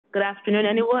Good afternoon,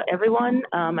 everyone.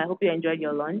 I hope you enjoyed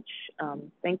your lunch.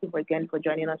 Thank you again for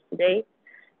joining us today.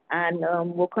 And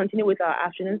we'll continue with our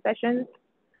afternoon sessions.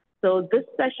 So this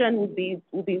session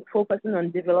will be focusing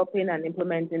on developing and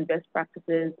implementing best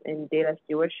practices in data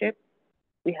stewardship.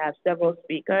 We have several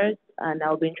speakers, and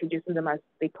I'll be introducing them as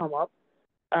they come up.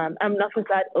 I'm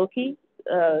Nafisat Oki,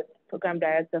 Program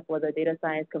Director for the Data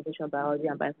Science, Computational Biology,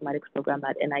 and Bioinformatics Program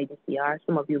at NIDCR.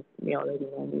 Some of you may already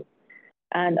know me.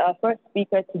 And our first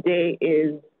speaker today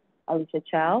is Alicia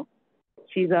Chow.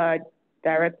 She's our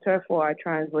Director for our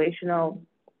Translational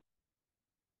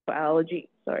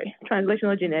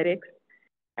Genetics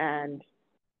and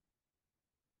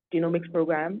Genomics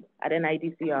Program at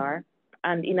NIDCR.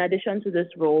 And in addition to this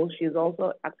role, she's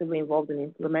also actively involved in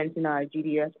implementing our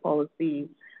GDS policy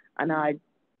and our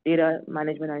data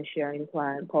management and sharing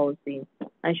plan policy.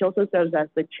 And she also serves as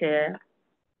the chair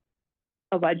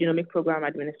of our genomic program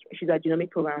administrator. She's our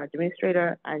genomic program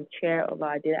administrator and chair of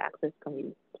our data access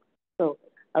committee. So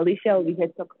Alicia will be here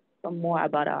to talk some more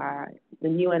about the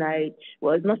new NIH.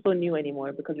 Well, it's not so new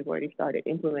anymore because we've already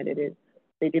implemented it,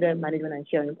 the data management and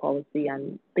sharing policy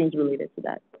and things related to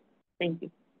that. Thank you.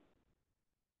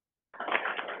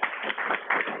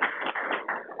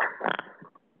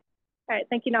 All right,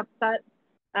 thank you, Nafisat,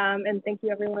 and thank you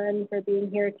everyone for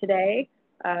being here today.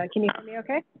 Can you hear me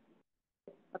okay?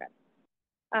 Okay.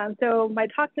 So my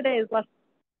talk today is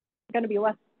going to be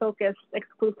less focused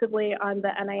exclusively on the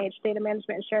NIH data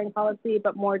management and sharing policy,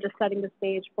 but more just setting the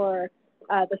stage for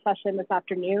the session this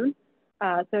afternoon.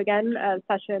 So again, the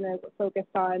session is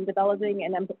focused on developing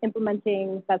and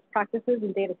implementing best practices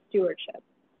in data stewardship.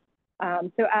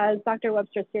 So as Dr.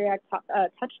 Webster-Syriac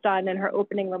touched on in her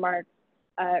opening remarks,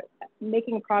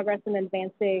 making progress and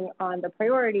advancing on the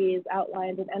priorities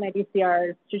outlined in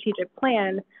NIDCR's strategic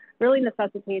plan really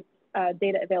necessitates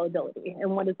data availability.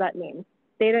 And what does that mean?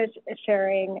 Data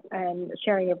sharing and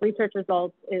sharing of research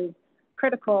results is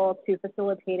critical to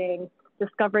facilitating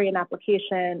discovery and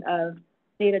application of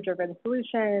data-driven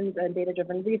solutions and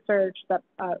data-driven research that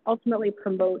ultimately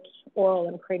promote oral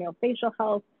and craniofacial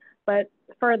health, but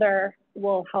further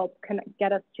will help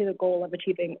get us to the goal of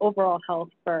achieving overall health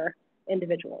for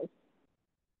individuals.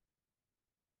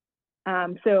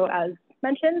 So as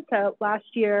mentioned, so last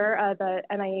year, the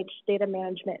NIH Data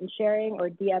Management and Sharing, or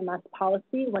DMS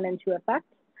policy, went into effect.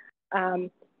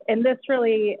 And this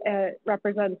really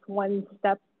represents one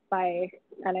step by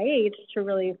NIH to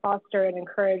really foster and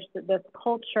encourage this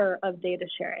culture of data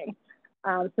sharing.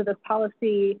 So this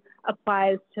policy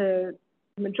applies to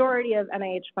the majority of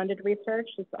NIH-funded research.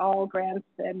 It's all grants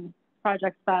and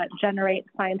projects that generate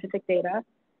scientific data.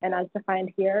 And as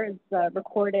defined here, it's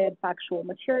recorded factual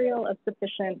material of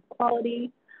sufficient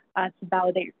quality to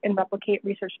validate and replicate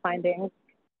research findings,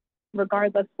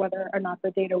 regardless whether or not the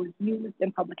data was used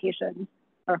in publications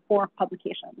or for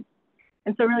publications.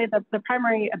 And so really the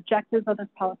primary objectives of this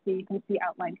policy you can see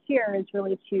outlined here is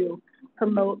really to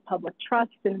promote public trust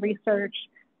in research,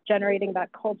 generating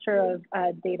that culture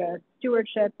of data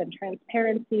stewardship and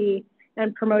transparency,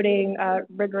 and promoting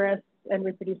rigorous and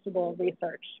reproducible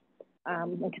research.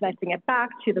 And connecting it back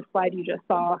to the slide you just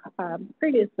saw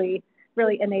previously,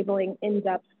 really enabling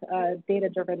in-depth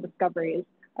data-driven discoveries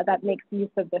that makes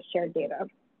use of this shared data.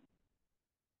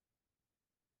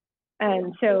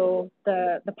 And so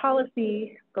the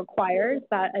policy requires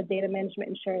that a data management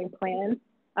and sharing plan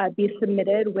be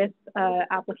submitted with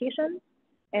applications.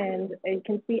 And you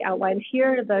can see outlined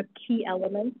here the key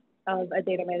elements of a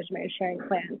data management and sharing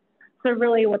plan. So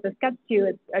really what this gets to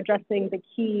is addressing the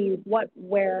key what,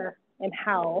 where, and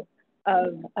how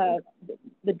of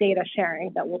the data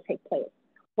sharing that will take place.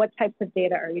 What types of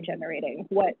data are you generating?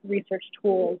 What research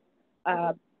tools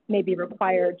may be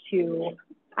required to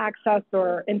access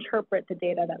or interpret the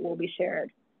data that will be shared?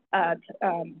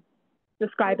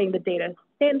 Describing the data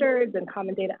standards and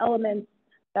common data elements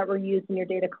that were used in your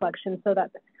data collection so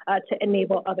that to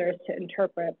enable others to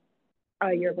interpret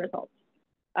your results.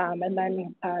 And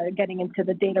then getting into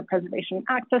the data preservation and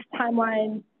access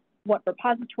timeline, what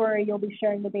repository you'll be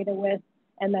sharing the data with,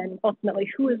 and then ultimately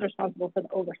who is responsible for the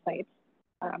oversight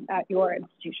at your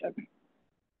institution.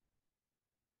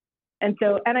 And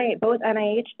so both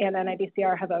NIH and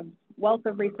NIDCR have a wealth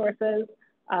of resources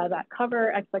that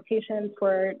cover expectations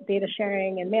for data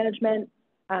sharing and management.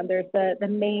 There's the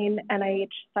main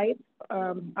NIH site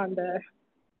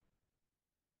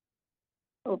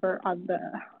over on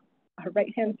the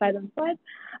right-hand side of the slide.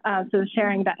 So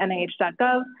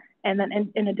sharing.nih.gov. And then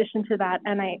in addition to that,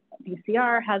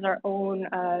 NIDCR has our own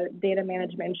data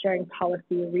management and sharing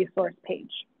policy resource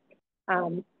page.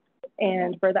 And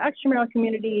for the extramural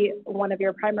community, one of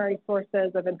your primary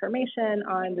sources of information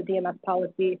on the DMS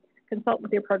policy consult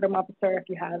with your program officer if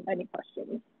you have any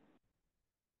questions.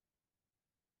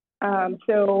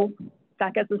 So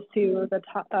that gets us to the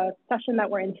session that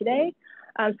we're in today.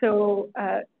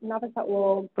 Nafisat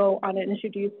will go on and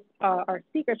introduce our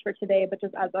speakers for today, but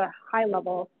just as a high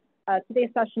level, today's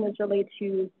session is really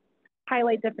to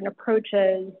highlight different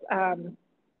approaches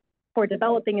for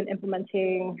developing and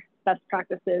implementing best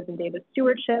practices in data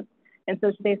stewardship. And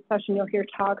so today's session, you'll hear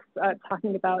talks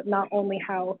talking about not only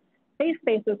how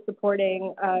FaceBase is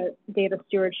supporting data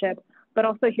stewardship, but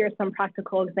also hear some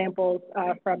practical examples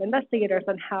from investigators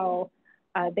on how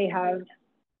they have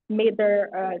made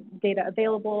their data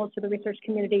available to the research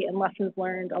community and lessons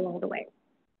learned along the way.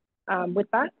 With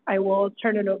that, I will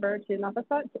turn it over to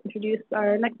Nafisat to introduce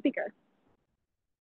our next speaker.